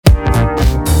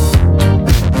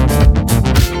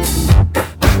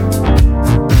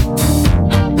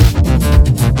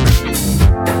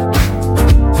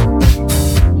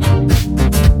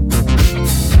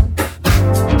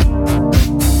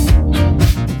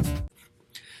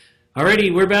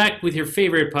Alrighty, we're back with your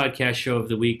favorite podcast show of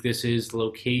the week. This is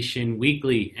Location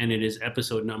Weekly, and it is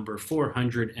episode number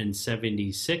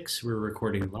 476. We're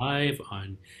recording live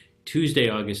on Tuesday,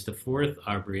 August the 4th.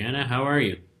 Brianna, how are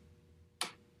you?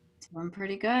 Doing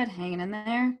pretty good, hanging in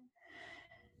there.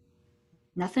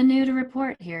 Nothing new to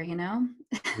report here, you know?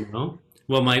 You know?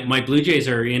 Well, my Blue Jays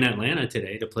are in Atlanta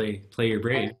today to play your Oh,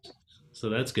 Braves, so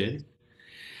that's good.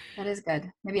 that is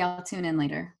good. Maybe I'll tune in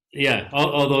later. Yeah,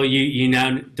 although you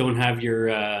now don't have your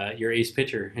ace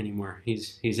pitcher anymore.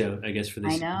 He's out, I guess, for I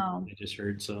this season. know. I just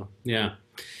heard. So yeah,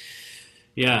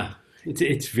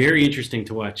 it's very interesting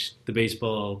to watch the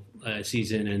baseball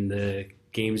season and the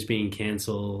games being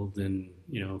canceled, and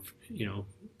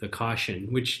the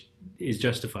caution, which is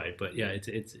justified. But yeah,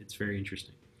 it's very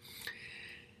interesting.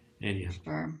 And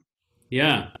Sure.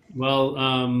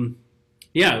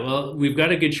 well, we've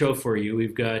got a good show for you.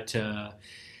 We've got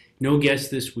no guests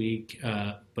this week,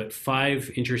 but five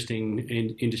interesting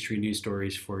industry news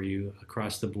stories for you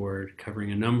across the board,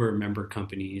 covering a number of member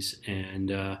companies and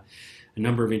a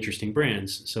number of interesting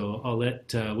brands. So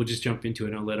we'll just jump into it.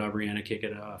 And I'll let Aubriana kick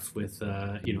it off with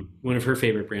one of her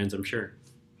favorite brands, I'm sure.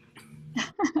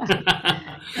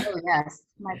 Oh, yes.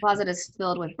 My closet is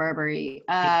filled with Burberry.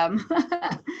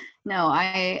 No,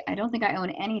 I don't think I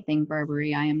own anything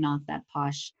Burberry. I am not that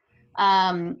posh.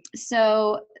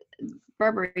 So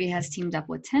Burberry has teamed up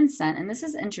with Tencent, and this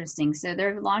is interesting. So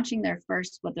they're launching their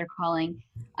first, what they're calling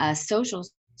a social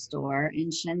store in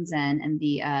Shenzhen in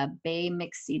the Bay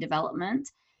Mixi development.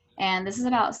 And this is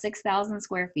about 6,000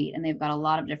 square feet, and they've got a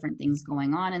lot of different things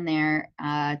going on in there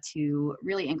to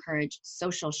really encourage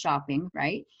social shopping,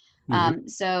 right? Hmm.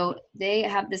 So they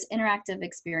have this interactive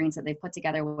experience that they put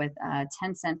together with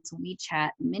Tencent's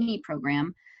WeChat mini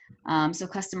program, so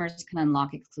customers can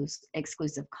unlock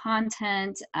exclusive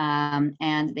content,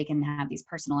 and they can have these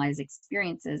personalized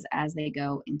experiences as they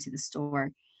go into the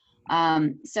store.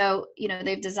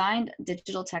 They've designed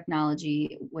digital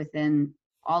technology within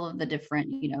all of the different,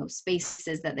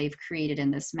 spaces that they've created in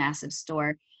this massive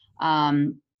store.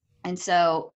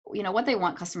 What they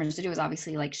want customers to do is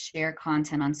obviously like share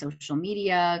content on social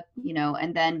media,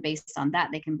 and then based on that,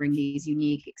 they can bring these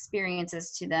unique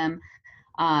experiences to them.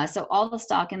 So all the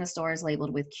stock in the store is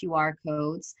labeled with QR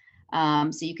codes.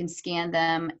 So you can scan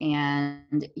them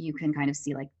and you can kind of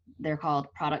see, like, they're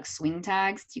called product swing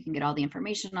tags. You can get all the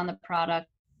information on the product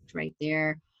right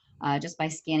there just by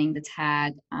scanning the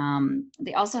tag.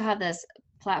 They also have this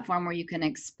platform where you can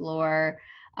explore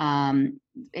the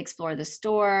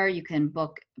store. You can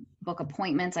book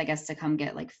appointments, I guess, to come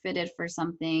get like fitted for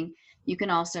something. You can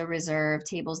also reserve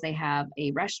tables. They have a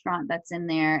restaurant that's in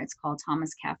there. It's called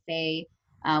Thomas Cafe,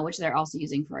 which they're also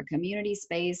using for a community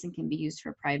space and can be used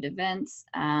for private events,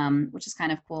 which is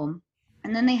kind of cool.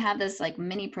 And then they have this like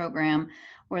mini program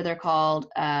where they're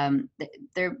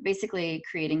basically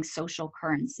creating social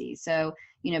currency. So,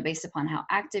 based upon how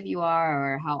active you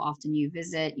are or how often you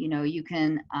visit, you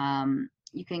can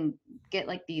get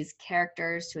like these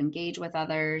characters to engage with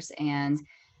others and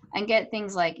get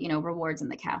things like, rewards in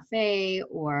the cafe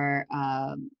or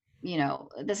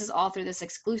this is all through this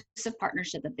exclusive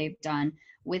partnership that they've done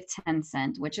with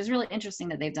Tencent, which is really interesting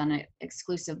that they've done it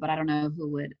exclusive, but I don't know who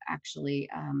would actually,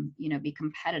 be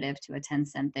competitive to a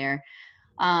Tencent there.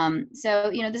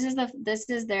 This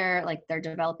is their, like, they're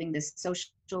developing this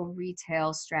social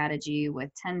retail strategy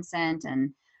with Tencent,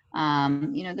 and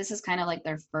this is kind of like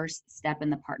their first step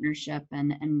in the partnership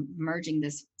and merging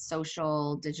this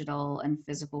social, digital, and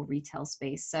physical retail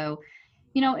space. So,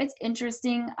 it's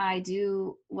interesting.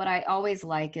 What I always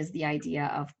like is the idea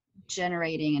of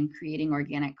generating and creating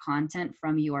organic content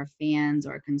from your fans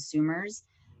or consumers.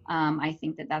 I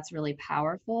think that that's really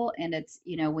powerful. And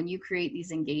when you create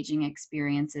these engaging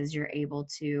experiences, you're able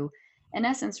to, in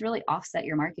essence, really offset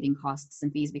your marketing costs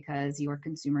and fees because your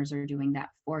consumers are doing that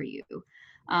for you.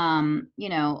 Um, you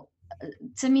know,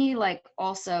 to me, like,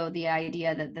 also the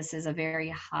idea that this is a very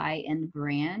high end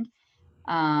brand,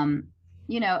 um,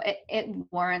 it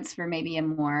warrants for maybe a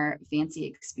more fancy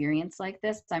experience like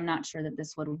this. I'm not sure that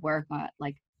this would work at,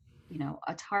 like,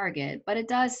 a Target, but it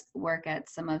does work at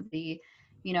some of the,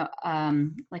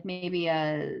 like maybe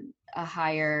a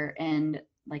higher end,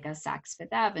 like a Saks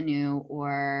Fifth Avenue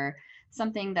or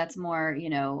something that's more,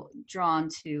 drawn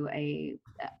to a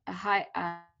high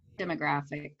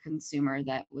demographic consumer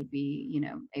that would be,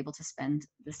 able to spend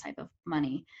this type of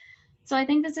money. So I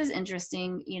think this is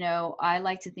interesting. I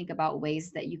like to think about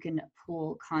ways that you can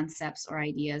pull concepts or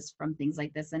ideas from things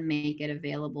like this and make it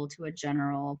available to a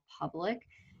general public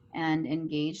and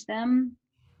engage them.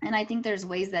 And I think there's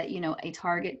ways that, a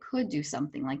Target could do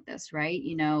something like this, right?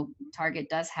 Target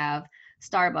does have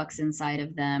Starbucks inside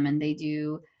of them, and they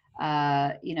do.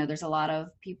 There's a lot of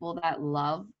people that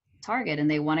love Target and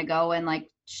they want to go and like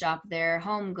shop their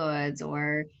home goods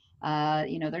or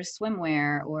their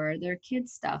swimwear or their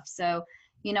kids stuff. So,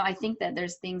 I think that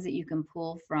there's things that you can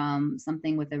pull from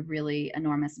something with a really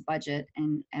enormous budget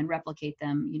and replicate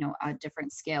them, at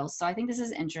different scales. So I think this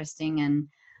is interesting, and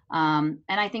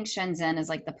I think Shenzhen is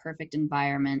like the perfect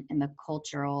environment and the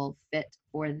cultural fit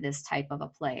for this type of a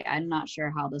play. I'm not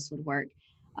sure how this would work,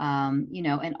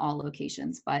 in all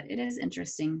locations, but it is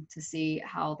interesting to see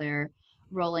how they're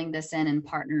rolling this in and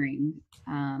partnering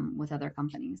with other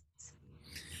companies.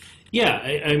 Yeah,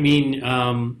 I mean,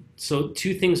 so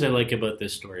two things I like about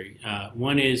this story.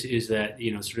 One is that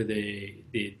sort of the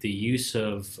use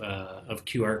of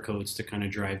QR codes to kind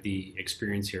of drive the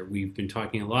experience here. We've been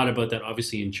talking a lot about that.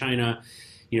 Obviously, in China,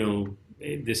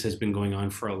 this has been going on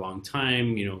for a long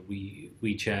time. We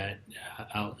WeChat,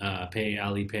 Pay,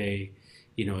 Alipay.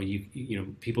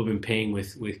 People have been paying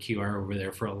with QR over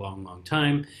there for a long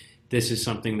time. This is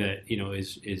something that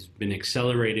is been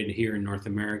accelerated here in North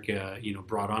America,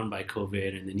 brought on by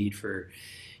COVID and the need for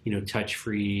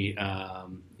touch-free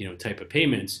type of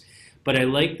payments. But I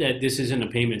like that this isn't a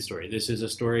payment story. This is a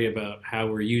story about how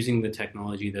we're using the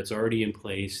technology that's already in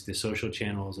place, the social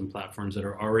channels and platforms that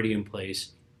are already in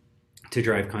place to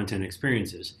drive content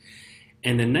experiences.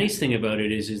 And the nice thing about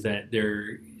it is that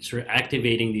they're sort of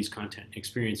activating these content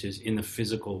experiences in the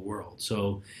physical world.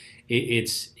 So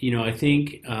it's I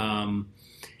think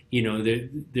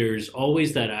there's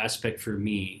always that aspect for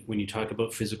me when you talk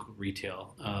about physical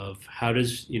retail of how do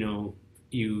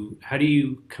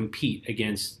you compete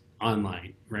against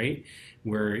online, right?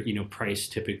 Where price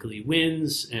typically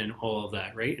wins and all of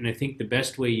that, right? And I think the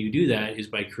best way you do that is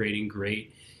by creating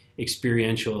great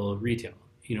experiential retail.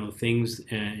 Things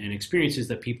and experiences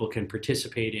that people can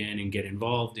participate in and get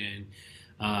involved in,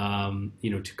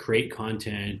 to create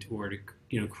content or to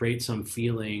create some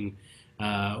feeling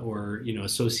or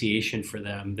association for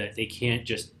them that they can't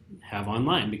just have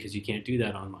online, because you can't do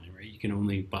that online, right? You can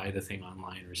only buy the thing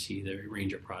online or see the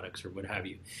range of products or what have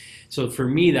you. So for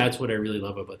me, that's what I really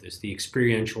love about this, the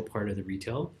experiential part of the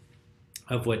retail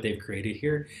of what they've created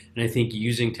here. And I think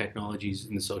using technologies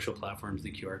in the social platforms,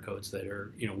 the QR codes that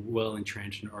are well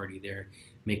entrenched and already there,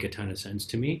 make a ton of sense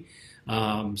to me.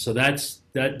 So that's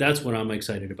what I'm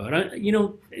excited about. I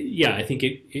think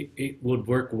it would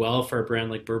work well for a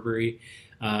brand like Burberry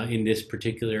in this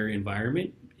particular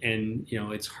environment. And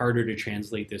it's harder to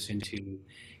translate this into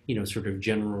sort of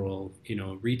general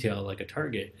retail like a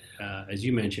Target, as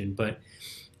you mentioned, but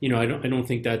I don't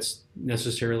think that's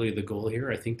necessarily the goal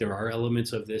here. I think there are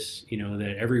elements of this,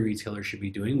 that every retailer should be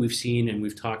doing. We've seen and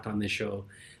we've talked on this show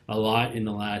a lot in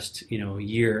the last,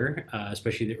 year,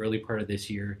 especially the early part of this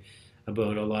year,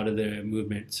 about a lot of the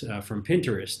movements from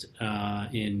Pinterest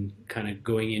in kind of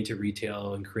going into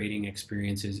retail and creating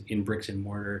experiences in bricks and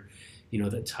mortar,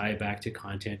 that tie back to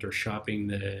content, or shopping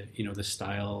the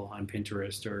style on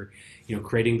Pinterest, or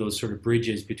creating those sort of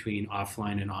bridges between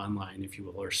offline and online, if you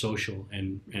will, or social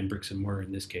and bricks and mortar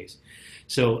in this case.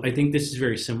 So I think this is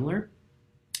very similar,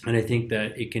 and I think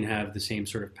that it can have the same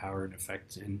sort of power and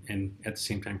effect, and at the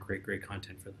same time create great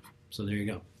content for them. So there you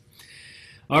go.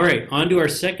 All right, on to our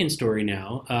second story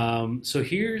now. So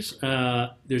there's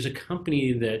a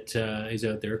company that is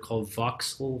out there called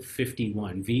Voxel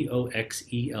 51,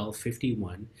 VOXEL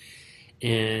 51.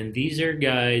 And these are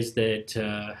guys that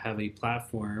have a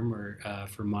platform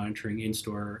for monitoring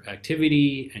in-store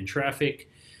activity and traffic,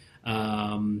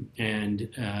 and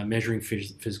measuring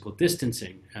physical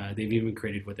distancing. They've even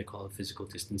created what they call a physical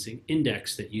distancing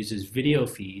index that uses video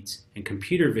feeds and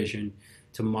computer vision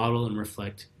to model and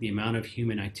reflect the amount of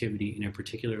human activity in a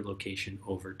particular location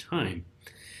over time.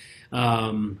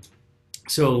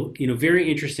 So,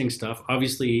 very interesting stuff.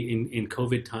 Obviously, in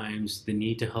COVID times, the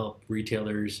need to help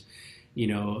retailers,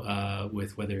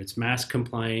 with whether it's mask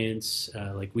compliance,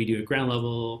 like we do at Ground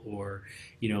Level, or,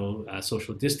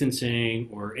 social distancing,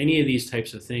 or any of these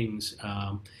types of things,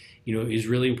 is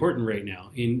really important right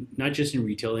now, not just in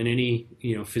retail, in any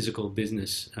physical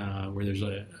business where there's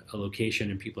a location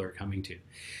and people are coming to.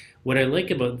 What I like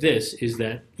about this is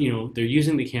that they're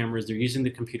using the cameras, they're using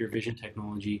the computer vision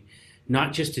technology,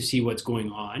 not just to see what's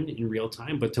going on in real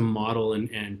time, but to model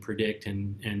and predict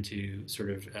and to sort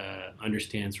of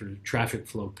understand sort of traffic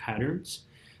flow patterns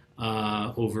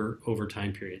over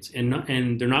time periods.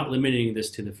 And they're not limiting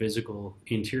this to the physical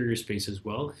interior space as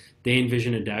well. They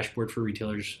envision a dashboard for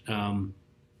retailers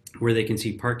where they can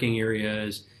see parking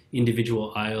areas,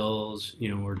 individual aisles,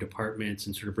 or departments,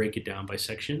 and sort of break it down by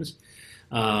sections.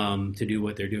 to do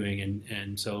what they're doing,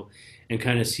 and so and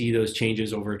kind of see those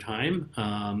changes over time,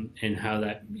 and how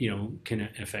that can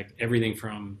affect everything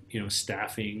from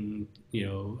staffing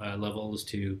levels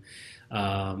to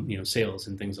sales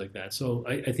and things like that. So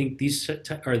I think these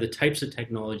are the types of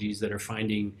technologies that are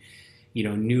finding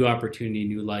new opportunity,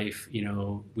 new life.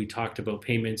 We talked about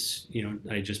payments.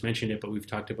 I just mentioned it, but we've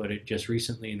talked about it just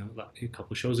recently, a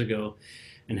couple of shows ago,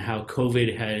 and how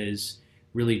COVID has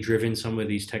really driven some of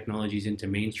these technologies into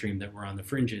mainstream that were on the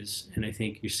fringes. And I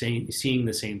think you're seeing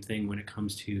the same thing when it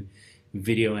comes to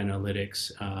video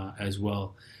analytics as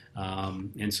well.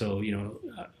 And so,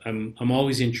 I'm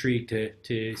always intrigued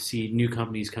to see new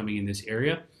companies coming in this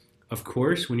area. Of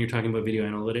course, when you're talking about video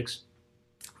analytics,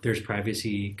 there's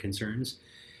privacy concerns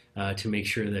to make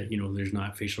sure that there's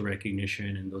not facial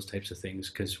recognition and those types of things,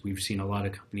 because we've seen a lot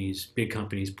of big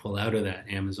companies pull out of that,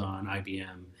 Amazon,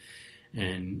 IBM,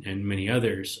 and many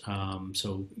others.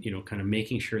 So kind of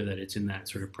making sure that it's in that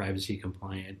sort of privacy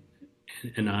compliant,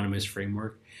 anonymous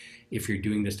framework if you're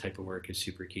doing this type of work is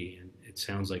super key, and it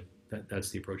sounds like that's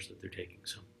the approach that they're taking.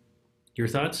 So, your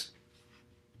thoughts?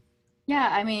 Yeah,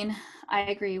 I mean, I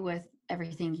agree with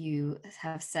everything you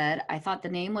have said. I thought the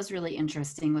name was really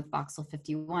interesting with Voxel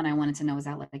 51. I wanted to know, is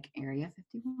that like Area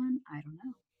 51? I don't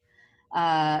know.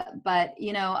 But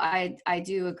I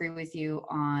do agree with you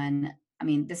on. I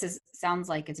mean, sounds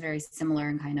like it's very similar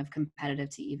and kind of competitive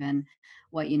to even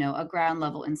what a Ground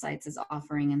Level Insights is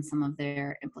offering and some of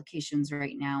their implications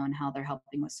right now and how they're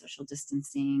helping with social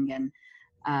distancing and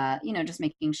just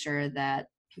making sure that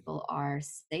people are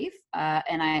safe.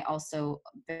 And I also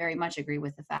very much agree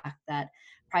with the fact that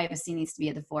privacy needs to be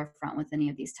at the forefront with any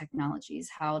of these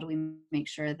technologies. How do we make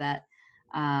sure that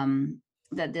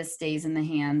that this stays in the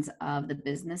hands of the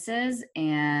businesses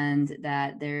and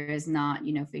that there is not,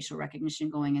 facial recognition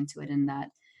going into it, and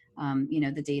that,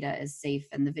 the data is safe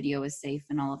and the video is safe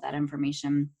and all of that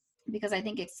information. Because I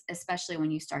think it's, especially when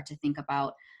you start to think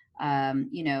about,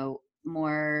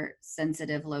 more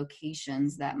sensitive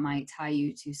locations that might tie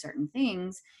you to certain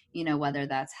things, whether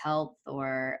that's health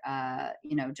or,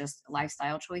 just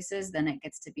lifestyle choices, then it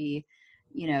gets to be,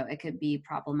 it could be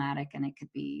problematic, and it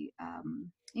could be,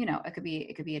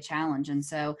 it could be a challenge. And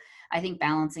so I think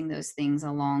balancing those things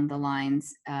along the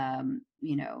lines,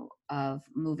 of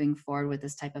moving forward with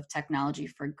this type of technology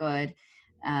for good,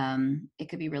 it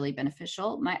could be really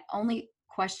beneficial. My only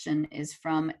question is,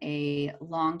 from a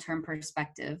long-term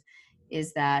perspective,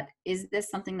 is this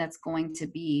something that's going to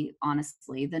be,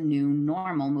 honestly, the new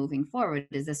normal moving forward?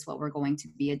 Is this what we're going to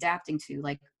be adapting to,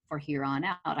 like, for here on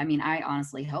out? I mean, I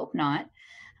honestly hope not.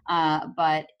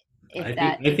 But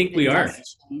I think if we it are.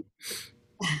 does change.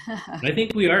 I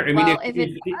think we are. I mean, Well, if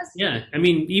it does, yeah. I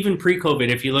mean, even pre-COVID,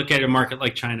 if you look at a market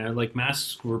like China, like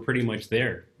masks were pretty much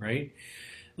there, right?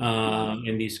 yeah.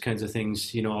 And these kinds of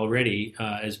things, already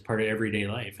as part of everyday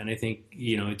life. And I think,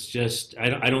 it's just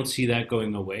I don't see that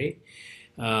going away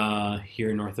here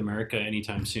in North America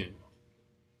anytime soon.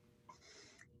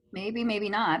 Maybe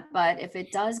not. But if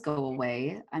it does go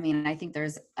away, I mean, I think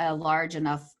there's a large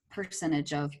enough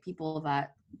percentage of people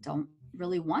that don't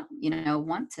really want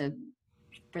to,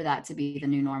 for that to be the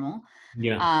new normal.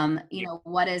 Yeah.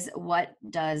 What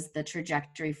does the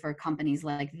trajectory for companies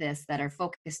like this that are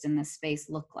focused in this space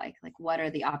look like? Like, what are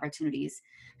the opportunities?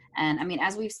 And I mean,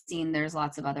 as we've seen, there's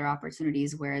lots of other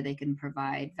opportunities where they can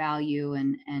provide value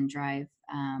and drive,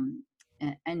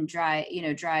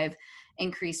 drive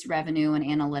increased revenue and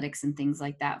analytics and things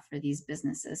like that for these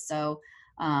businesses. So,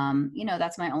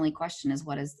 that's my only question: is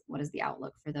what is the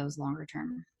outlook for those longer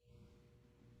term?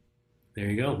 There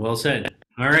you go. Well said.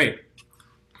 All right.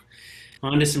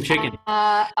 On to some chicken.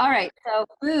 All right. So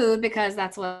food, because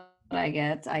that's what I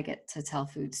get. I get to tell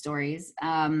food stories.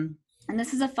 And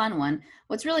this is a fun one.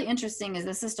 What's really interesting is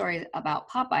this is a story about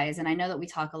Popeyes. And I know that we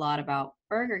talk a lot about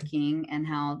Burger King and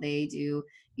how they do,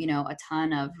 a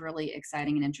ton of really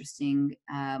exciting and interesting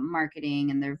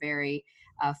marketing. And they're very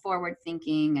forward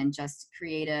thinking and just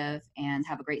creative and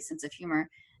have a great sense of humor.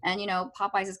 And,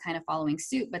 Popeyes is kind of following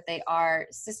suit, but they are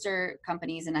sister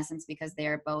companies in essence, because they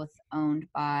are both owned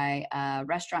by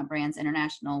Restaurant Brands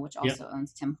International, which Yep. also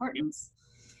owns Tim Hortons.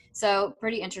 So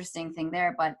pretty interesting thing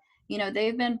there. But,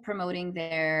 they've been promoting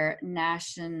their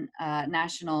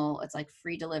national, it's like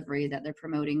free delivery that they're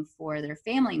promoting for their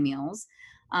family meals.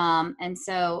 And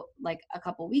so, like, a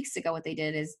couple weeks ago, what they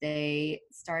did is they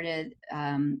started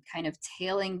kind of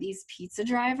tailing these pizza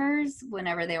drivers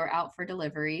whenever they were out for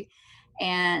delivery.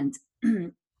 And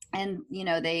and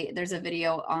there's a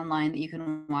video online that you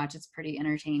can watch. It's pretty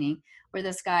entertaining, where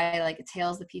this guy like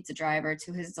tails the pizza driver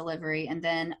to his delivery and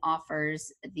then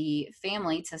offers the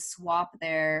family to swap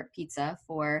their pizza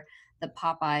for the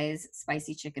Popeyes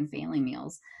spicy chicken family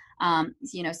meals.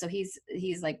 So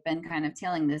he's like been kind of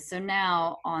tailing this. So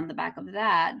now on the back of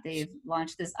that, they've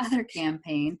launched this other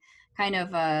campaign, kind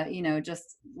of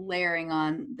just layering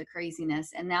on the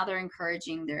craziness. And now they're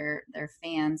encouraging their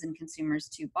fans and consumers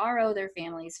to borrow their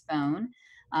family's phone,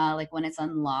 like when it's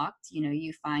unlocked,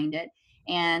 you find it,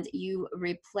 and you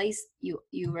replace the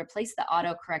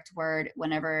autocorrect word.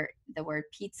 Whenever the word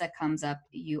pizza comes up,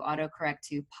 you autocorrect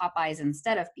to Popeyes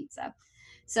instead of pizza.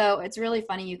 So it's really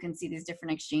funny. You can see these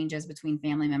different exchanges between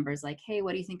family members, like, "Hey,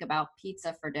 what do you think about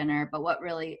pizza for dinner?" But what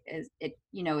really is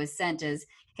sent is,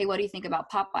 "Hey, what do you think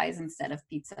about Popeyes instead of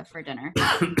pizza for dinner?"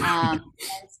 And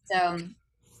so,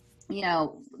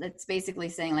 it's basically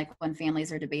saying, like, when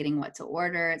families are debating what to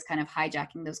order, it's kind of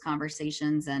hijacking those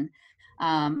conversations. And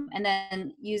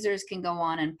then users can go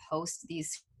on and post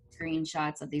these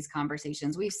screenshots of these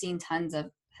conversations. We've seen tons of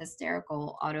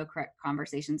hysterical autocorrect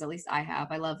conversations. At least I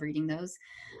have. I love reading those.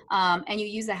 And you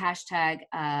use the hashtag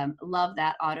love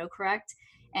that autocorrect,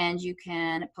 and you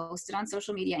can post it on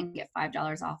social media and get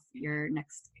 $5 off your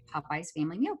next Popeyes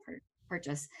family meal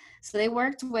purchase. So they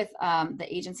worked with the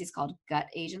agency's called Gut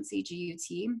Agency,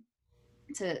 GUT,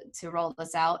 to roll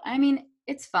this out. I mean,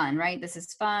 it's fun, right? This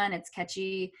is fun. It's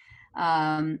catchy.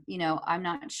 I'm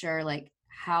not sure like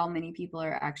how many people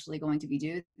are actually going to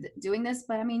be doing this,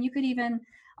 but I mean, you could even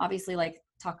obviously like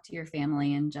talk to your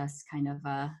family and just kind of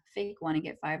fake one and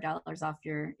get $5 off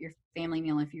your family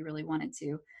meal if you really wanted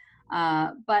to.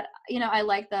 But I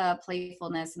like the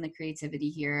playfulness and the creativity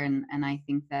here, and I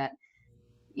think that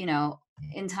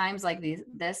in times like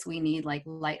this, we need like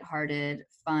lighthearted,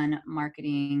 fun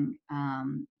marketing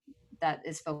that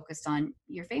is focused on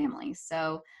your family.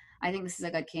 So I think this is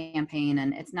a good campaign,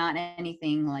 and it's not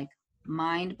anything like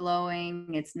mind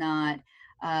blowing. It's not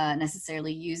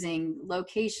necessarily using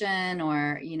location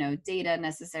or data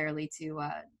necessarily to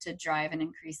drive and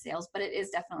increase sales, but it is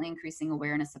definitely increasing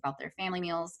awareness about their family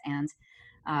meals, and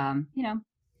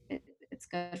it's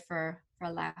good for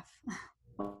a laugh.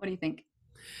 What do you think?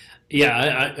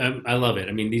 Yeah, I love it.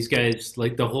 I mean, these guys,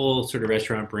 like the whole sort of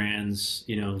restaurant brands,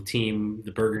 team,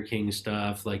 the Burger King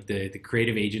stuff, like the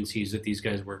creative agencies that these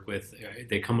guys work with,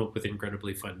 they come up with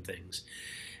incredibly fun things.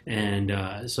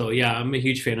 And so, yeah, I'm a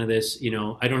huge fan of this.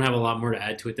 I don't have a lot more to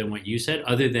add to it than what you said,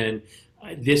 other than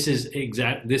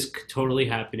this totally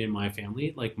happened in my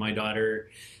family. Like my daughter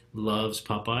loves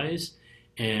Popeyes,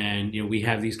 and we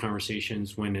have these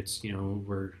conversations when it's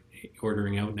we're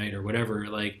ordering out night or whatever,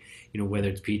 like whether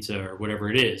it's pizza or whatever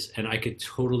it is, and I could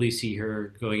totally see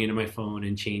her going into my phone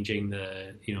and changing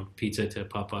the pizza to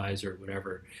Popeyes or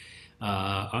whatever.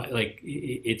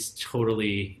 It's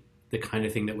totally the kind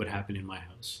of thing that would happen in my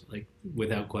house, like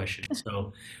without question.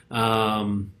 So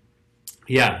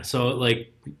yeah, so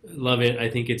like love it. I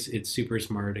think it's super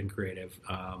smart and creative,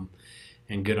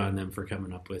 and good on them for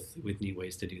coming up with neat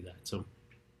ways to do that. So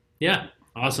yeah,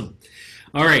 awesome.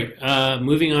 All right,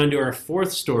 moving on to our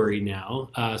fourth story now.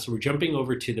 So we're jumping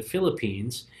over to the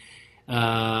Philippines.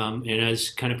 And as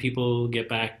kind of people get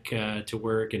back to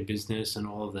work and business and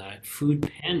all of that, Food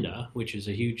Panda, which is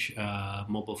a huge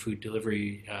mobile food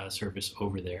delivery service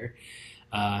over there,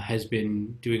 has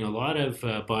been doing a lot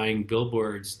of buying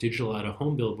billboards, digital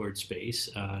out-of-home billboard space,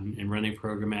 and running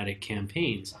programmatic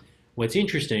campaigns. What's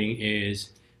interesting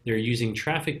is they're using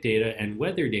traffic data and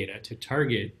weather data to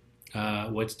target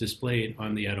what's displayed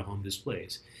on the out-of-home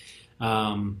displays.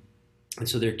 And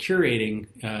so they're curating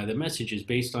the messages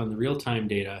based on the real-time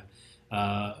data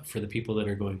for the people that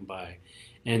are going by.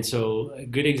 And so a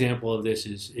good example of this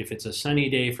is if it's a sunny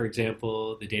day, for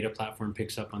example, the data platform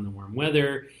picks up on the warm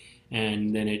weather,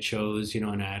 and then it shows,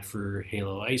 an ad for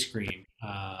Halo ice cream,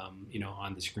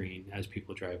 on the screen as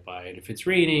people drive by. And if it's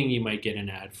raining, you might get an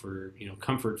ad for,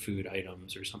 comfort food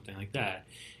items or something like that.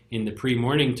 In the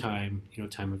pre-morning time,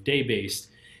 time of day based,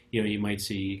 you might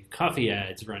see coffee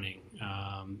ads running,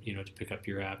 to pick up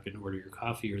your app and order your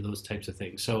coffee or those types of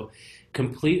things. So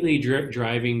completely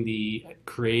driving the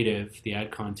creative, the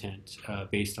ad content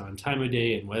based on time of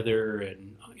day and weather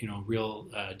and, real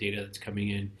data that's coming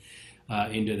in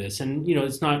into this. And,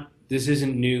 this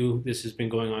isn't new. This has been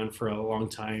going on for a long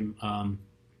time.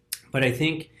 But I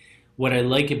think what I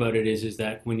like about it is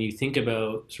that when you think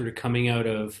about sort of coming out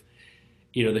of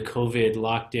the COVID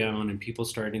lockdown and people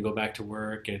starting to go back to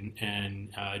work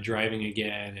and driving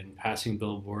again and passing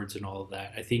billboards and all of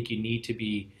that, I think you need to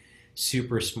be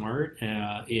super smart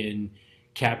in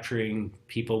capturing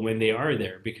people when they are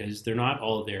there, because they're not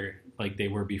all there like they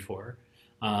were before.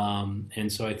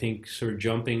 And so I think sort of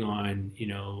jumping on,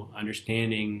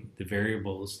 understanding the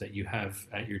variables that you have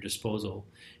at your disposal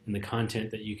and the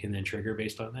content that you can then trigger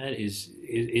based on that is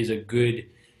a good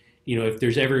if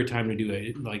there's ever a time to do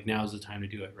it, like now's the time to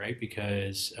do it, right?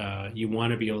 Because you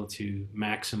want to be able to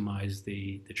maximize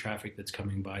the traffic that's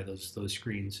coming by those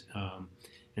screens.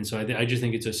 And so I just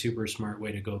think it's a super smart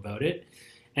way to go about it.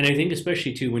 And I think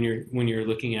especially too when you're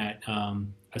looking at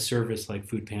a service like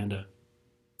Food Panda,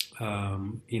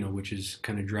 which is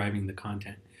kind of driving the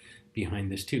content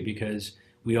behind this too, because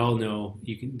we all know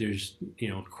there's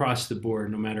across the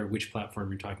board, no matter which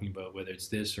platform you're talking about, whether it's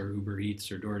this or Uber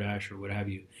Eats or DoorDash or what have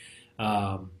you,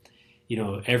 um,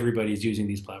 everybody's using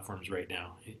these platforms right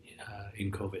now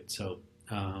in COVID. So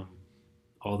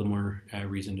all the more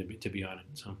reason to be on it.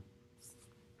 So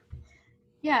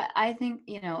Yeah, I think,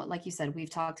 like you said, we've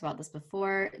talked about this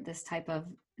before. This type of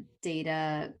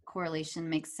data correlation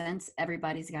makes sense.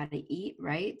 Everybody's got to eat,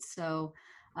 right? So,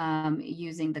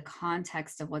 using the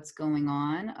context of what's going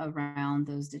on around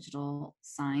those digital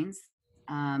signs,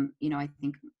 I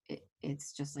think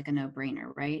it's just like a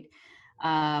no-brainer, right?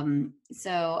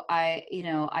 So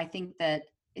I think that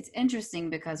it's interesting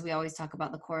because we always talk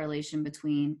about the correlation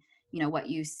between what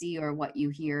you see or what you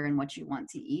hear and what you want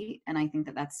to eat, and I think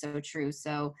that that's so true.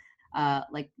 So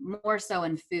like more so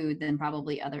in food than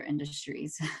probably other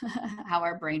industries, how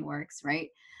our brain works, right?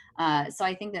 So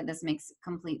I think that this makes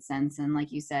complete sense. And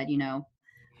like you said,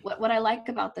 what I like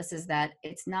about this is that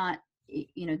it's not,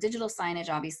 digital signage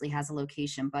obviously has a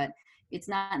location, but it's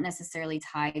not necessarily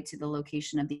tied to the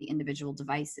location of the individual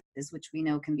devices, which we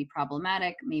know can be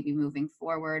problematic, maybe moving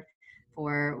forward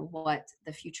for what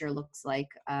the future looks like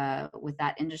with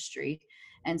that industry.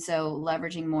 And so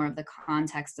leveraging more of the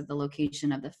context of the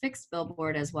location of the fixed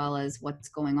billboard as well as what's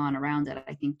going on around it,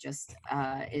 I think just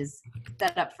is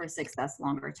set up for success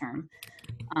longer term.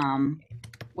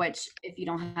 Which, if you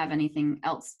don't have anything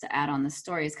else to add on the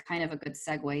story, is kind of a good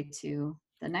segue to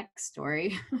the next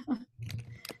story and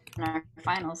our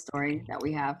final story that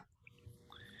we have.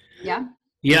 Yeah?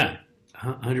 yeah,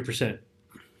 100%.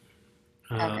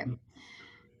 Okay. Um,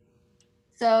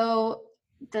 So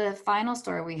the final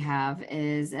story we have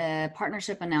is a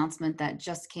partnership announcement that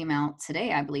just came out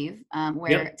today, I believe, yep.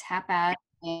 where TapAd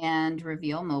and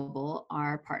Reveal Mobile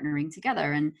are partnering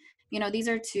together. And these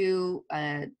are two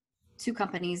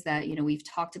companies that we've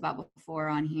talked about before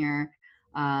on here.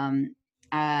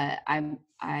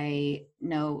 I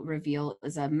know Reveal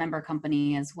is a member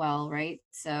company as well, right?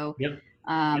 So Yep.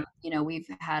 we've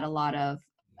had a lot of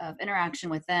interaction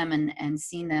with them and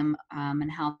seen them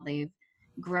and how they've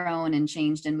grown and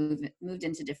changed and moved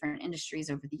into different industries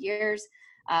over the years.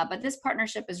 But this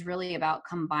partnership is really about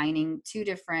combining two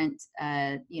different,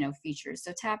 features.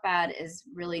 So TapAd is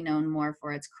really known more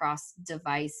for its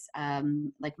cross-device,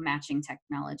 like matching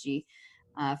technology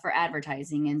for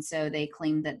advertising, and so they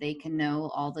claim that they can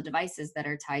know all the devices that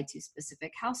are tied to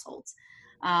specific households.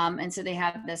 And so they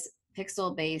have this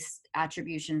pixel-based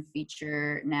attribution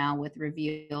feature now with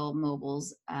Reveal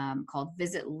Mobile's called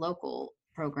Visit Local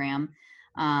program.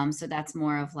 So that's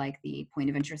more of like the point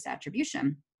of interest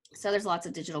attribution. So there's lots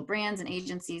of digital brands and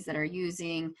agencies that are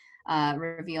using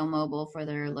Reveal Mobile for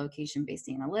their location-based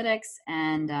analytics,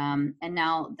 and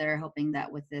now they're hoping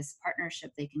that with this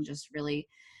partnership, they can just really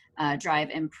drive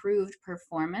improved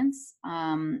performance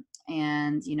and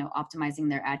optimizing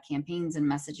their ad campaigns and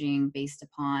messaging based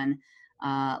upon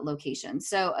location.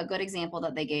 So a good example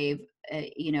that they gave,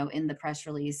 in the press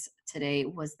release today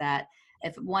was that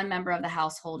if one member of the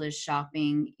household is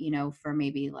shopping, for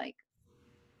maybe like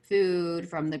food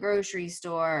from the grocery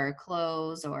store or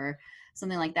clothes or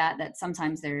something like that, that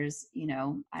sometimes there's,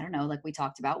 I don't know, like we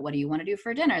talked about, what do you want to do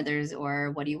for dinner?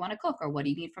 Or what do you want to cook? Or what do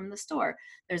you need from the store?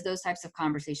 There's those types of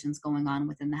conversations going on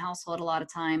within the household a lot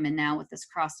of time. And now with this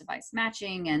cross-device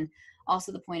matching and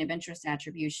also the point of interest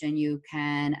attribution, you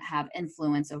can have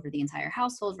influence over the entire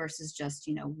household versus just,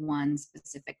 one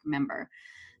specific member.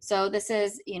 So this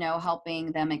is,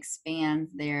 helping them expand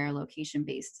their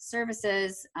location-based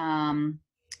services.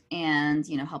 And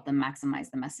help them maximize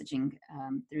the messaging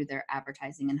through their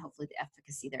advertising and hopefully the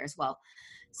efficacy there as well.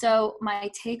 So my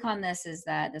take on this is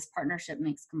that this partnership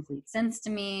makes complete sense to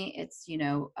me. It's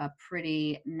a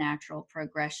pretty natural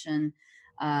progression,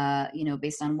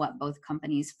 based on what both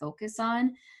companies focus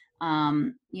on.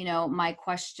 My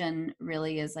question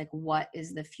really is like, what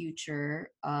is the future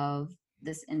of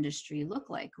this industry look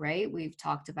like, right? We've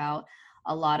talked about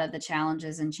a lot of the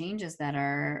challenges and changes that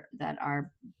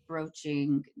are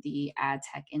broaching the ad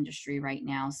tech industry right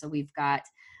now. So we've got,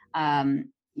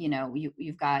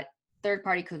 you've got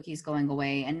third-party cookies going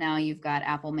away, and now you've got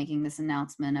Apple making this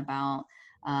announcement about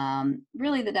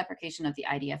really the deprecation of the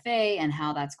IDFA and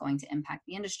how that's going to impact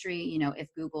the industry.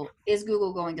 If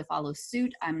Google going to follow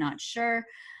suit? I'm not sure.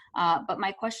 But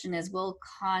my question is, will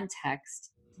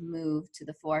context move to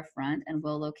the forefront, and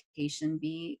will location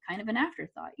be kind of an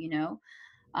afterthought,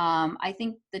 I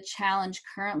think the challenge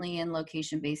currently in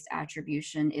location-based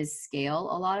attribution is scale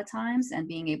a lot of times, and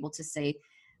being able to say,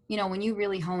 when you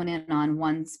really hone in on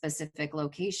one specific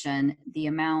location, the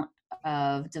amount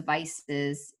of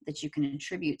devices that you can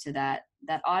attribute to that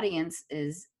audience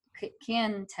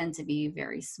can tend to be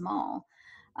very small.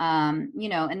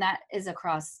 And that is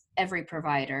across every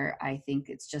provider. I think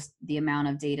it's just the amount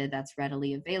of data that's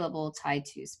readily available tied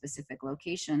to specific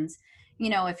locations.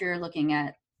 If you're looking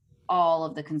at all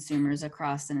of the consumers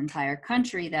across an entire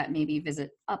country that maybe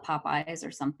visit a Popeyes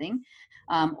or something,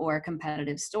 or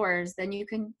competitive stores, then you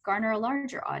can garner a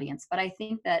larger audience. But I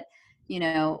think that,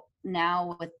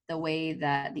 now with the way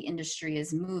that the industry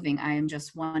is moving, I am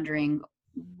just wondering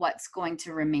what's going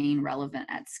to remain relevant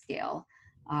at scale.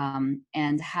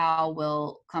 And how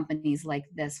will companies like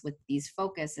this with these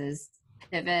focuses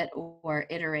pivot or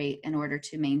iterate in order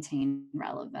to maintain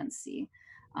relevancy?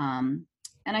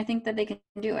 And I think that they can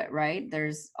do it, right?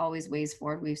 There's always ways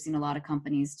forward. We've seen a lot of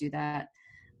companies do that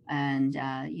and,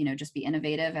 just be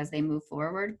innovative as they move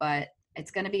forward. But it's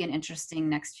going to be an interesting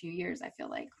next few years, I feel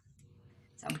like.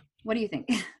 So what do you think?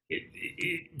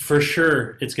 For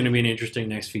sure, it's going to be an interesting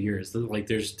next few years. Like,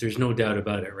 there's no doubt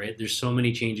about it, right? There's so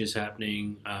many changes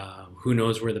happening. Who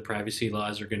knows where the privacy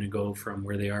laws are going to go from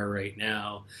where they are right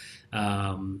now?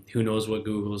 Who knows what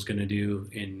Google is going to do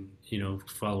in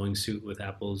following suit with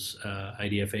Apple's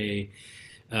IDFA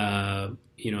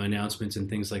announcements and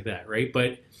things like that, right?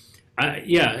 But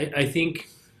I think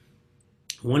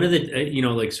one of the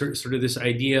like sort of this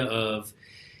idea of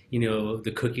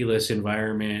the cookieless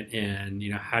environment, and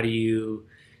how do you,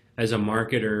 as a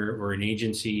marketer or an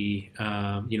agency,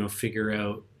 figure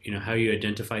out how you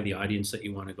identify the audience that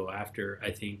you want to go after,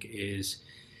 I think is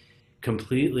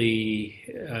completely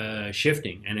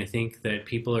shifting. And I think that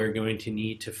people are going to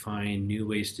need to find new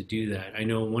ways to do that. I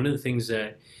know one of the things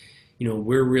that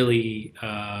we're really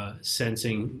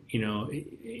sensing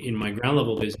in my ground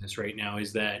level business right now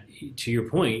is that, to your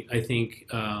point, I think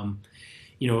when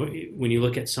you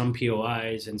look at some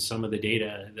POIs and some of the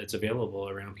data that's available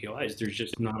around POIs, there's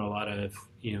just not a lot of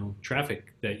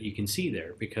traffic that you can see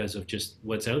there because of just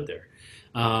what's out there.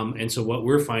 And so what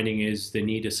we're finding is the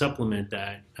need to supplement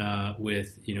that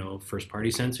with first-party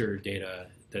sensor data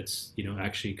that's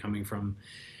actually coming from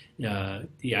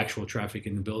the actual traffic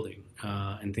in the building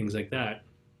and things like that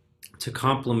to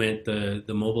complement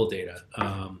the mobile data.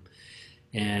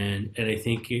 And I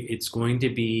think it's going to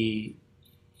be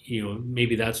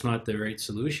maybe that's not the right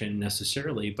solution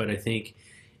necessarily, but I think,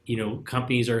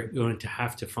 companies are going to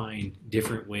have to find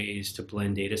different ways to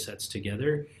blend data sets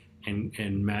together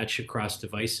and match across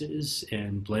devices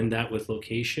and blend that with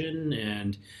location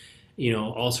and,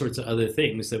 all sorts of other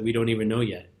things that we don't even know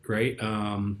yet, right?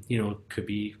 Could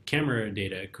be camera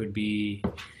data, it could be,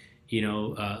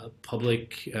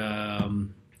 public,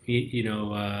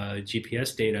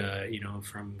 GPS data,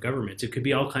 from governments. It could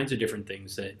be all kinds of different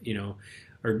things that,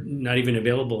 are not even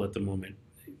available at the moment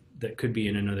that could be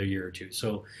in another year or two.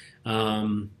 So,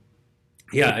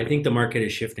 I think the market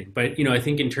is shifting. But, I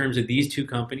think in terms of these two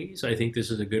companies, I think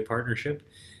this is a good partnership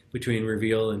between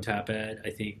Reveal and Tapad. I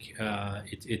think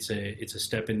it's a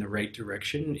step in the right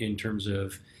direction in terms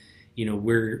of,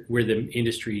 where the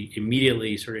industry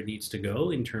immediately sort of needs to go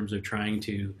in terms of trying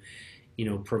to,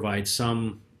 provide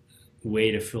some way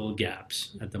to fill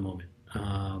gaps at the moment.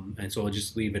 And so I'll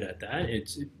just leave it at that.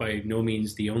 It's by no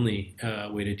means the only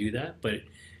way to do that, but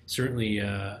certainly,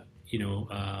 a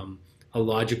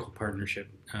logical partnership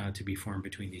to be formed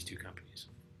between these two companies.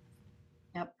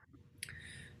 Yep.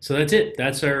 So that's it.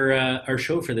 That's our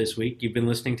show for this week. You've been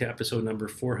listening to episode number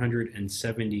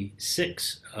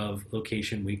 476 of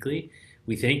Location Weekly.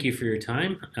 We thank you for your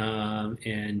time.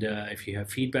 And if you have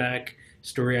feedback,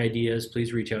 story ideas,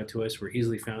 please reach out to us. We're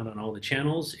easily found on all the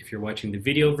channels. If you're watching the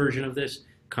video version of this,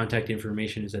 contact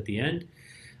information is at the end.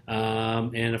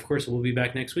 And of course, we'll be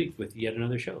back next week with yet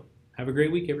another show. Have a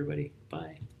great week, everybody.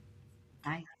 Bye.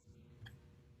 Bye.